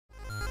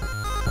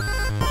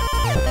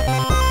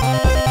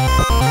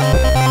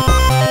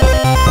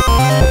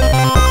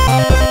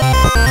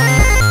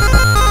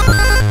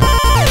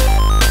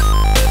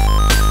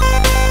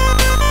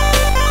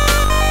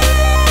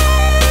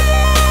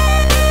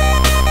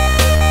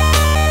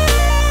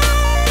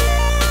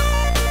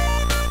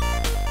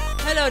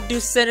to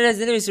Standards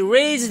Anyways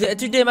Raise.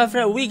 Today my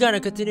friend, we gonna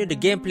continue the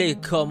gameplay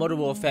called Modern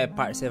Warfare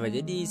Part 7.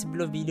 Jadi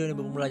sebelum video ni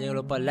bermula, jangan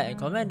lupa like and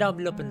comment down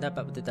below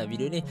pendapat tentang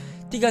video ni.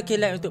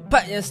 3k like untuk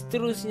part yang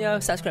seterusnya.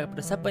 Subscribe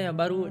kepada siapa yang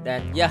baru.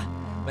 Dan ya,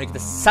 mari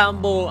kita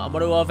sambung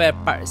Modern Warfare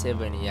Part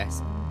 7 ni. Yes,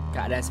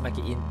 keadaan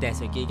semakin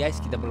intens. Okay guys,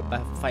 kita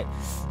berlepas fight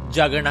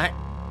Juggernaut.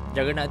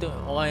 Juggernaut tu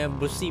orang yang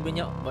bersih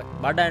banyak,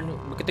 badan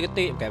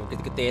berketil-ketil. Bukan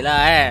berketil-ketil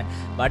lah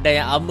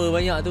badan yang armor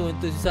banyak tu,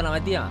 untuk susah nak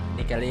mati lah.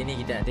 Ni kali ni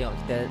kita nak tengok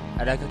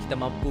adakah kita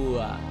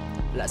mampu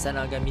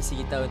laksanakan misi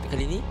kita untuk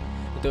kali ni,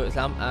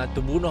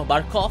 untuk bunuh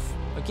Barkov.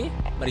 Okay,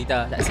 mari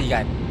kita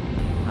saksikan.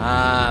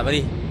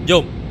 Mari,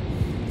 jom.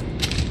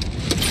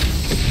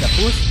 Kita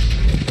push.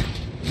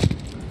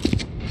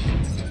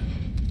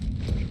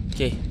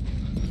 Okay,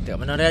 kita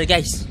kat mana dah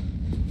guys?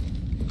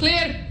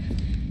 Clear.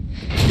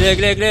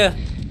 Clear.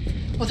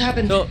 What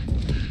happened? So.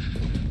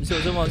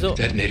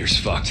 Detonator's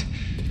fucked.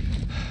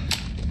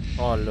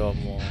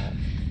 Alamak.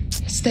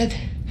 It's dead.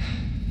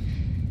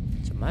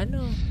 Macam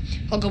mana?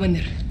 I'll go in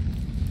there.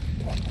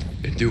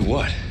 And do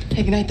what?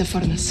 Ignite the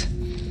furnace.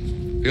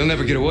 You'll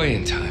never get away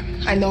in time.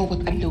 I know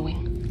what I'm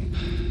doing.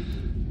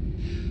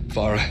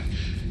 Farah,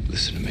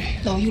 listen to me.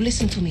 No, you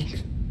listen to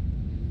me.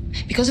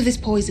 Because of this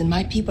poison,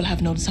 my people have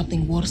known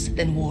something worse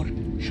than war.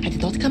 I did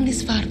not come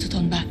this far to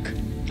turn back.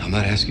 I'm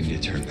not asking you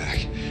to turn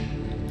back.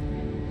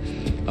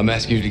 I'm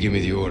asking you to give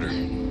me the order.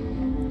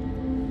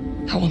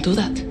 I won't do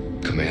that.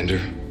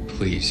 Commander,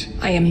 please.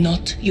 I am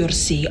not your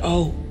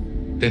CO.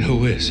 Then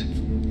who is?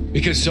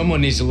 Because someone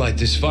needs to light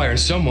this fire and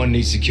someone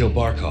needs to kill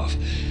Barkov.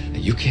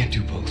 And you can't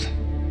do both.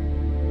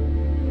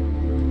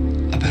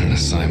 I've been an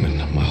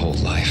assignment my whole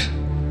life.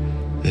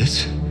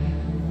 This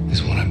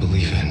is what I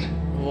believe in.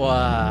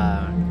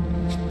 Wah.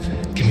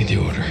 Give me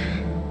the order.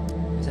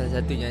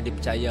 Salah satu yang dia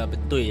percaya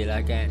betul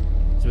lah kan.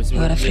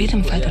 You are a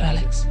freedom fighter,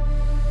 Alex.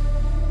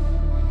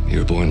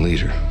 You're a born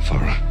leader,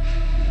 Farah.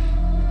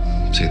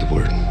 Say the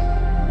word.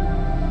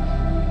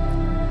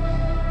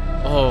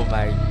 Oh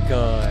my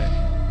god.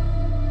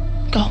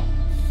 Go.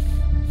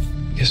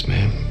 Yes,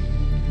 ma'am.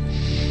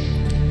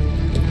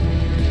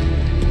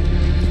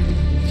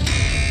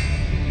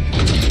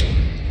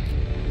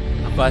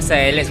 Aku rasa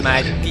Alex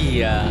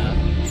mati lah.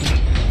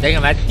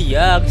 Jangan mati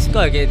lah. Aku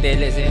suka kereta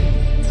Alex ni.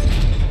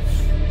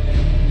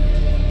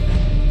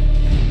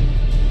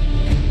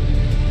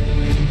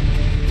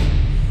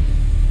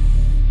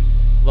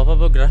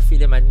 Apa-apa grafik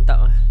dia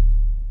mantap lah.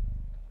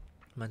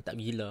 Mantap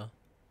gila.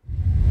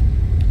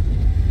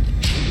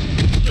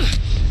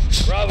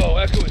 Bravo,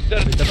 Echo is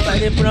set. Tempat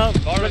dia pun nak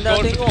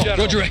tengok.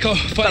 Roger, Echo.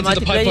 Fighting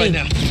to the pipeline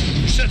now.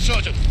 Set,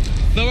 Sergeant.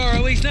 No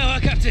ROEs now,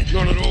 Captain?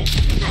 None at all.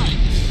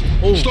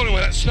 Starting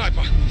with that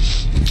sniper.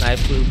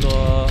 Sniper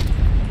pula.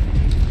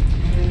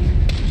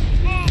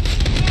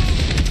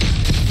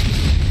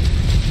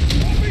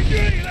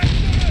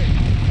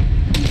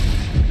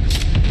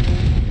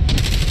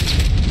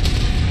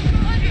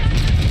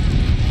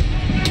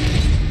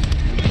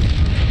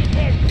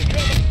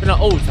 Kena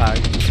ult tag.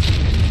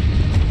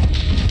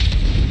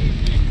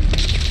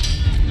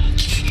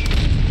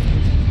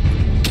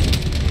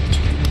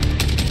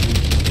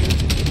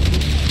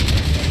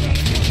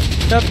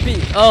 Tapi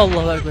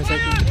Allah Akbar,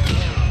 sakit.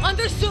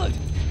 Understood.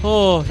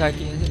 Oh,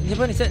 sakit.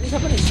 Siapa ni?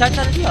 Siapa ni?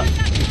 Shantan juga.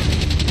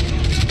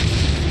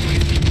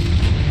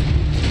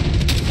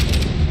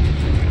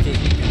 Okay.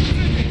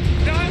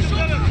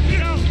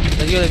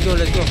 Let's go.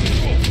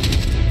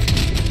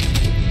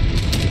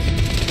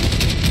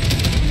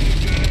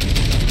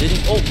 Jadi,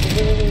 oh.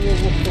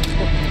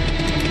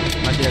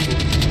 Mati aku.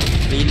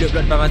 Reload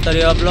pula depan mata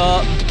dia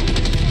pula.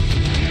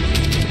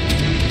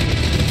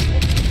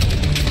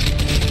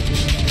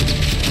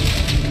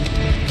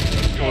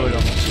 Oh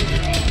lama.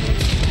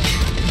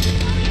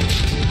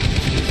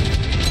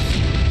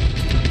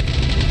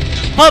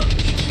 Hop.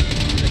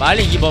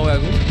 Balik lagi bom kat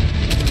aku.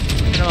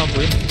 Kenapa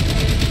mampu ya?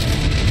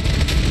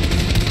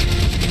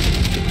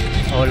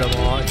 Oh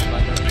lama.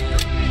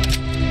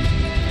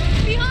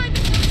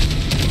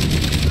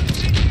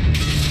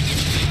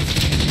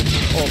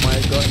 Oh my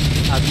god,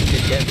 I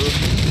freaking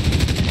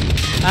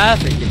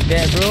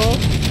dead, bro.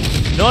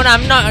 No,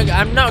 I'm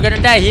not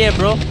gonna die here,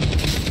 bro.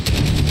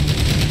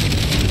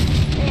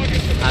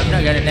 I'm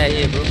not gonna die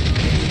here, bro.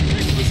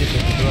 Listen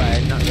to me, bro.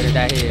 I'm not gonna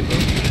die here, bro.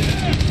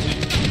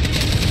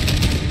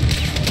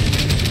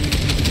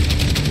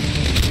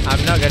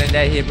 I'm not gonna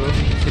die here, bro.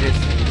 Serious.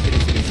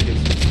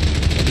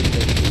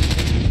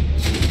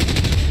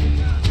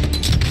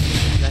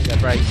 That's the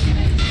price.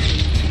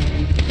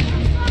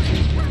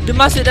 Dia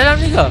masuk dalam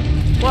ni ke?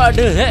 What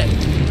the heck?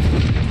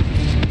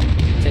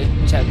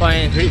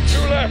 Checkpoint reach.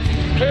 To left.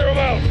 Clear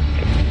them out.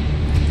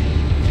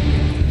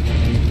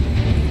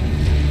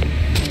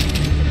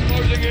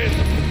 Closing in.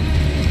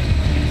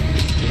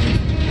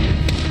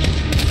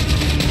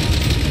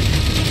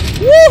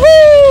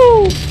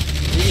 Woohoo!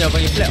 Ini yang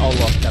panggil flag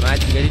Allah. Tak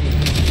mati kali ni.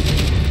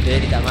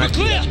 Dia tak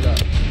mati juga.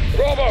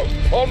 Bravo,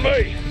 on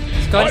me.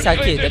 Sekarang ni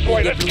sakit tapi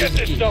dia perlu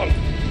sikit.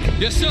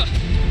 Yes sir.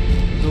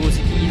 Perlu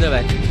sikit gila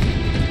kan.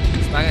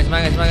 Semangat.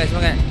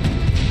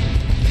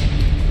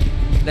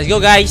 Let's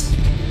go guys.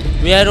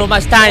 We have no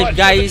much time, Right,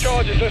 guys. set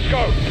the charges, let's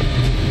go.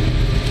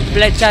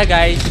 Plecah,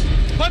 guys.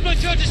 Pipeline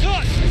charges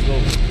hot. Let's go.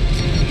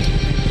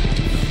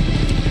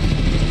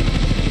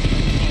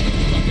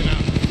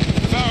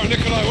 Farah,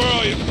 Nikolai, where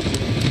are you?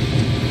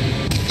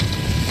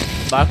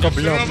 Bakal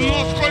belum.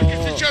 Сколько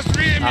сейчас Aku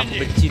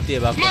времени? benci dia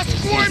bakal.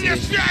 Москвой мне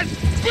связь!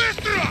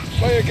 Быстро!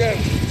 Say again.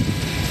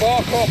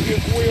 Barkov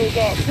is wheeled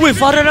up. Weh,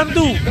 Farah dalam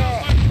tu.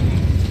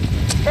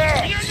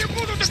 Меня не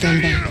будут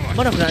игнорировать!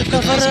 Mana aku nak hantar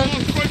Farah?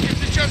 Сколько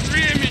сейчас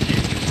времени?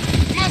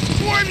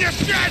 Москвой мне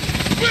связь!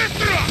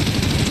 Быстро!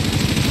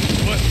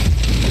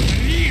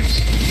 Рим!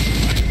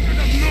 Это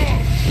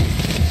давно!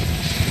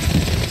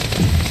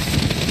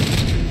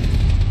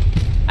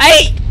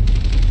 Ai!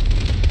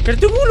 Kena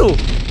tunggu dulu.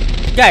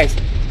 Guys.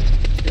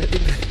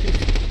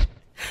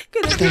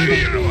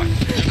 Игнорировать!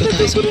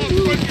 Сколько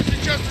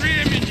сейчас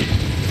времени?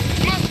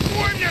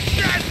 Москвой мне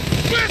связь!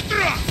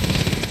 Быстро!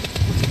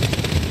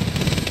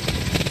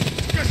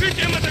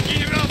 Скажите им, это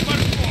генерал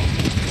Барков!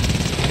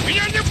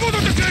 Меня не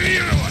будут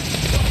игнорировать!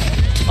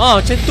 Oh,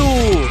 macam tu.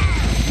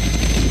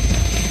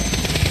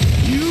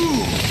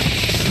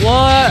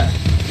 What?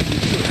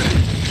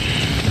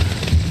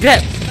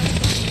 Grab.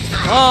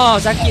 Oh,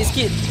 sakit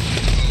sikit.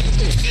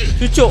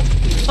 Cucuk.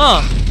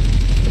 Ha.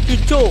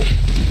 Cucuk.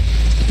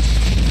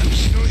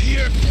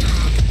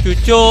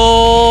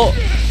 Cucuk.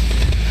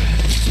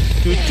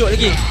 Cucuk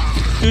lagi.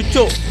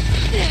 Cucuk.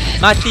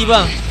 Mati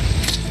bang.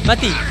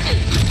 Mati.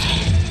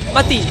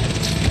 Mati.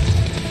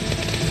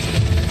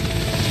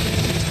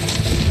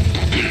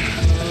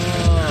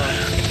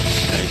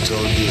 I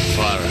told you,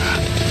 Farah,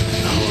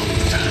 a long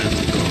time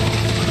ago.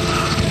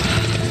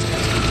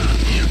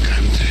 Your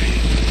country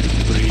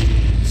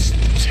breeds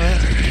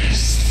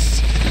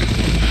terrorists.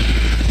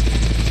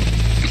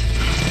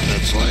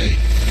 That's why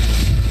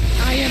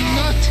I am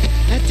not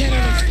a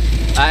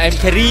terrorist. I am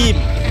Karim.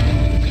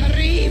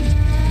 Karim.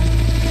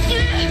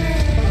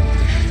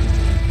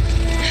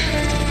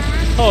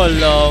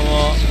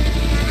 Alamak.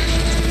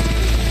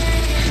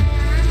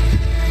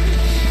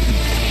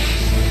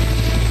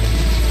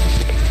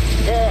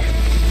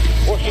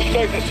 What's the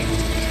status?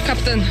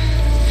 Captain.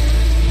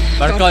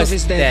 Barkov Barkov is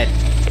is dead.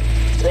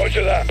 dead.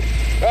 Roger that.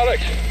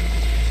 Alex,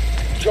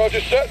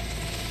 charges set?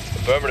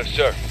 Affirmative,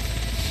 sir.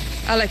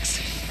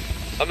 Alex,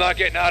 I'm not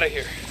getting out of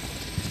here.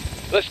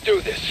 Let's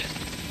do this.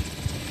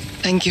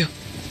 thank you.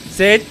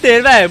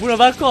 Settle bye, bunuh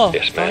Barkov.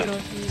 Yes, ma'am.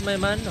 Farah ni main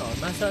mana?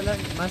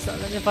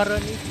 Masalahnya Farah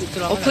ni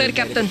All clear,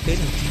 Captain.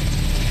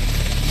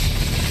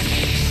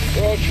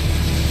 Rog,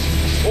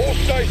 all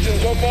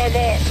stations on my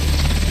mark.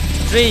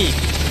 3,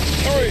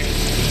 3,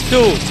 2,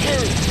 2,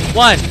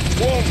 1.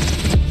 1.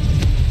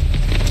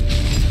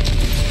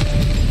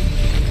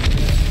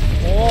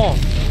 Oh.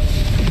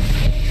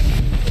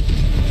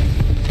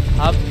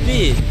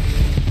 Habis.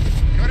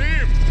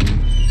 Karim!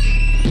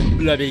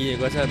 Belah begini,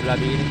 gua rasa belah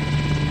begini.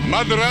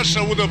 Mother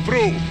Russia would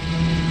approve.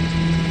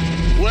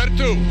 Where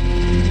to?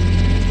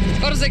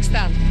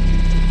 Kazakhstan.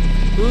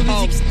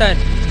 Uzbekistan.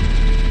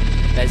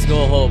 Let's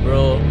go home,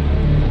 bro.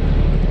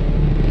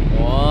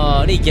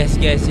 Wah, ni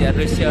gas-gas yang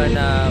Rusia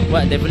nak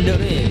buat develop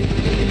ni.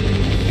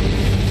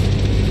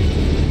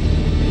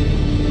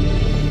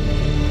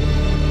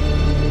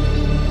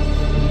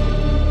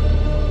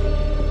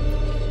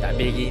 Tak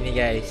ambil gini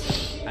guys.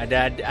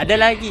 Ada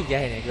lagi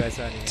guys ni aku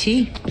rasa ni.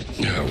 Tea.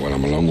 Yeah, well,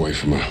 I'm a long way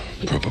from a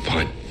proper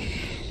pint.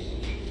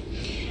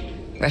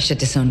 Russia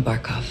disowned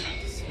Barkov.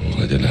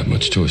 Well, they didn't have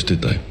much choice,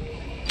 did they?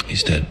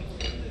 He's dead.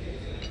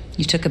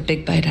 You took a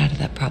big bite out of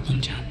that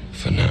problem, John.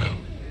 For now.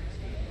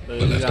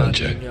 We're left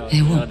unchecked.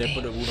 They won't be.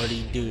 Daripada bunuh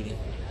leader ni.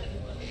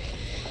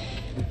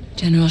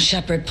 General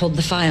Shepard pulled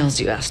the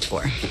files you asked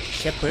for.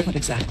 Shepard? What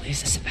exactly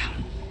is this about?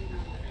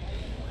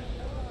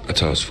 A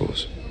task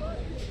force.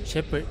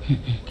 Shepard? We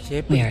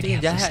Shepard already tu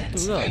have jahat tu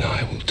those lah. And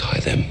I will tie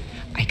them.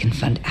 I can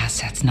fund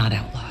assets, not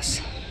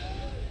outlaws.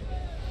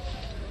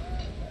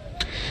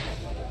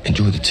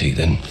 Enjoy the tea,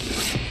 then.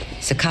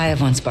 Sakayev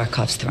wants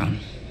Barkov's throne.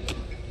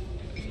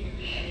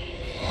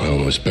 I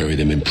almost buried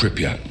him in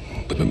Pripyat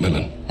with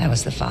Macmillan. That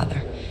was the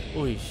father.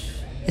 Uish.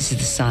 This is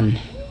the son,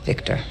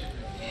 Victor.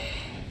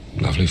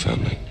 Lovely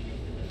family.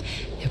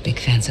 They're big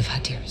fans of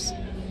Hadir's.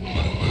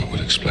 Well, that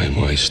would explain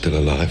why he's still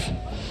alive.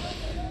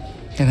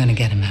 They're gonna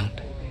get him out.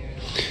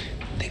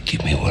 They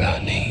give me what I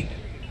need.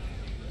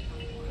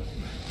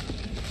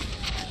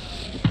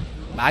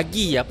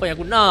 Bagi apa yang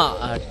aku nak.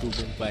 Aduh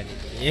perempuan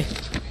ni.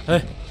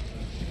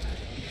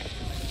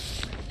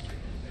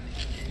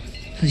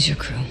 Who's your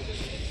crew?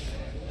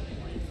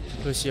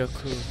 Who's your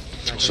crew?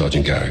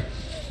 Sergeant Garrick.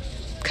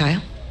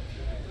 Kyle?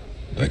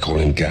 They call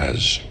him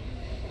Gaz.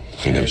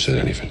 He never said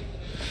anything.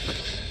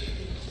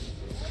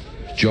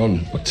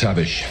 John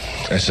McTavish,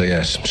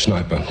 SAS,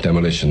 sniper,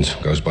 demolitions,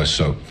 goes by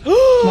SOAP.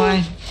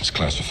 Why? It's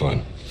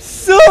classified.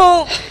 So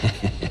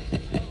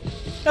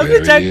aku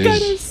There he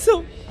cakap is.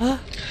 so. Huh?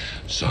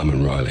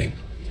 Simon Riley.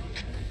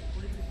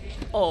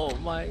 Oh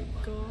my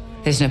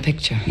god. There's no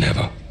picture.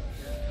 Never.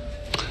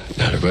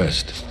 Now the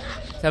rest.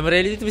 Sama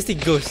reality tu mesti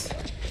ghost.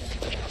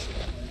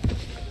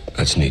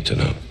 That's neat to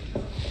know.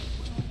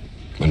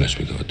 Unless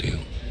we got a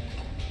deal.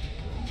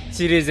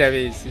 Serius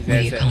habis. What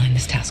are you calling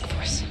this task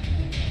force?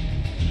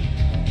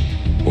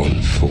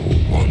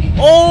 141.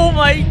 Oh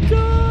my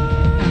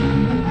god.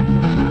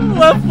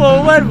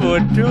 141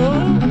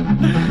 bodoh.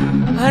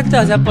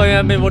 Hantar siapa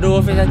yang ambil Modern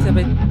Warfare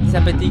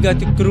sampai 3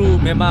 tu kru.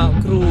 Memang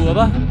kru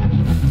apa?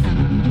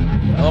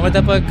 Orang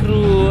kata apa?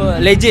 Kru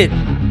legend.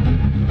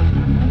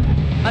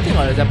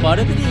 Tengoklah siapa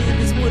ada tadi.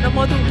 Dia sebut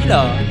nama tu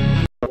gila.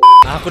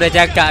 Aku dah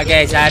cakap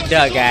guys.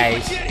 Ada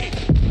guys.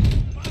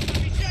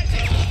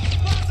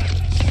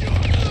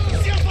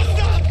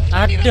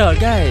 Ada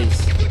guys.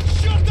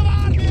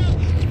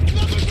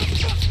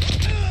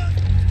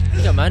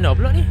 Dekat mana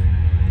pula ni?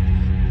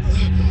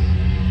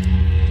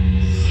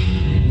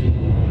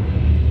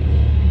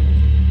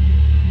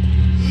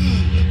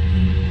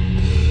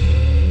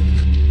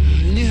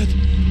 Нет.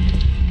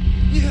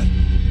 Нет.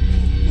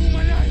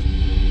 Умоляю.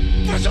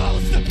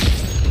 Пожалуйста.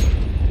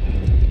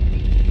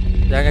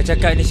 Jangan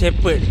cakap ni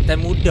Shepherd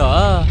time muda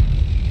lah.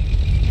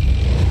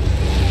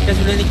 Kan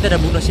sebenarnya ni kita dah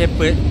bunuh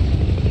Shepherd.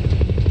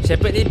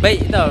 Shepherd ni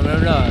baik tau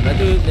benar-benar. Lepas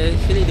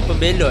tu dia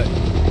pembelot.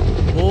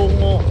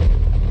 Bongok.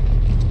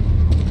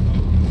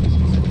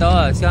 Tahu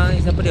lah sekarang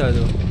ni siapa dia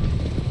tu?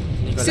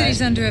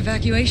 City's under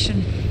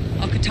evacuation.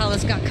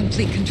 Al-Qatala's got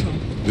complete control.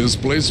 This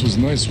place was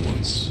nice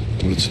once.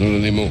 Well, it's not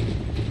anymore.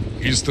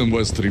 East and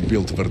West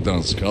rebuilt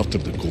Verdansk after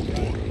the Cold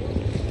War.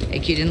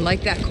 Aki didn't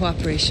like that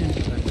cooperation.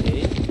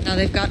 Okay. Now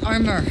they've got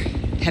armor,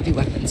 heavy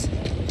weapons.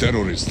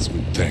 Terrorists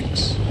with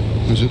tanks.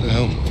 Who's at the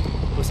helm?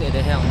 Who's at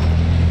the helm?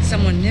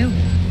 Someone new.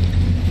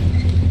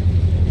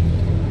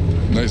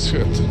 Nice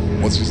hat.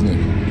 What's his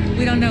name?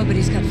 We don't know, but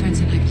he's got friends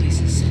in high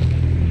places.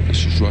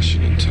 This is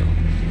Russian intel.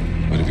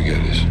 Where did you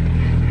get this?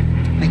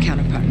 My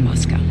counterpart in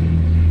Moscow.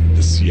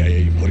 The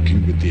CIA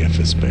working with the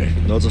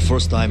FSB. Not the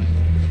first time.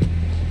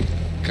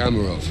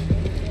 Kamarov.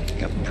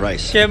 Captain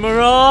Price.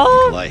 Camera.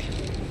 Lie.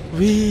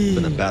 Wee.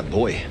 Been a bad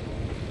boy.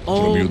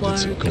 Oh From you, my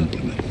that's a god.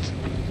 compliment.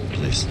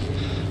 Please.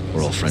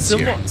 We're all friends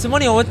here. Semua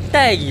ni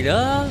otak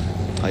gila.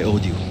 I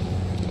owed you.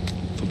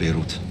 For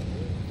Beirut.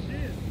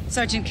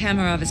 Sergeant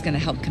Kamarov is going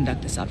to help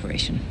conduct this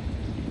operation.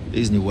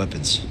 These new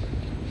weapons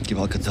give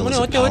Al-Qatala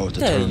Semua the power to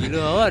turn gila.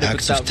 Awak dah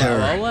acts of petak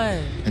terror awal.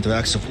 into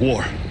acts of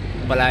war.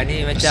 Apalah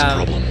ni That's the macam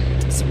problem.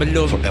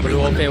 sebelum For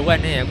everyone. Warfare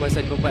 1 ni aku rasa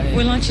dia buat ni.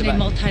 We're launching a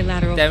Sebab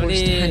multilateral time force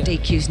ni, to hunt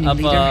AQ's new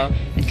apa, leader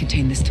and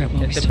contain this threat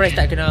while we still Enterprise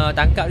tak can. kena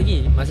tangkap lagi.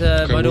 Masa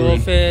Okay, Modern we're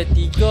in. Warfare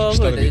 3 kot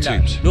Start tak any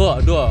silap. teams. Dua.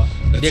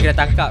 Dia Let's kena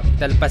tangkap.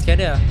 Kita lepaskan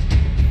dia.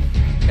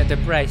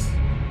 Enterprise.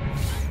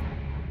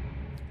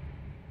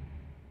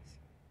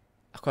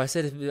 Aku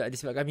rasa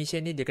disebabkan mission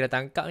ni dia kena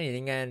tangkap ni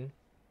dengan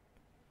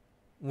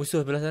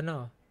musuh sebelah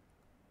sana.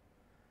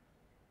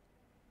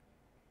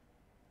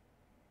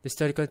 The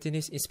story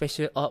continues in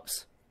Special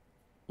Ops.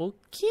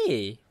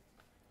 Okay.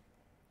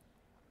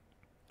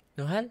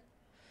 No hal?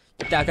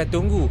 Kita akan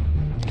tunggu.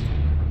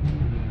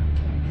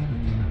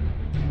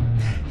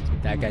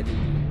 Kita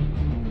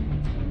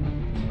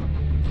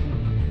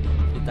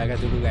akan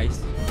tunggu guys.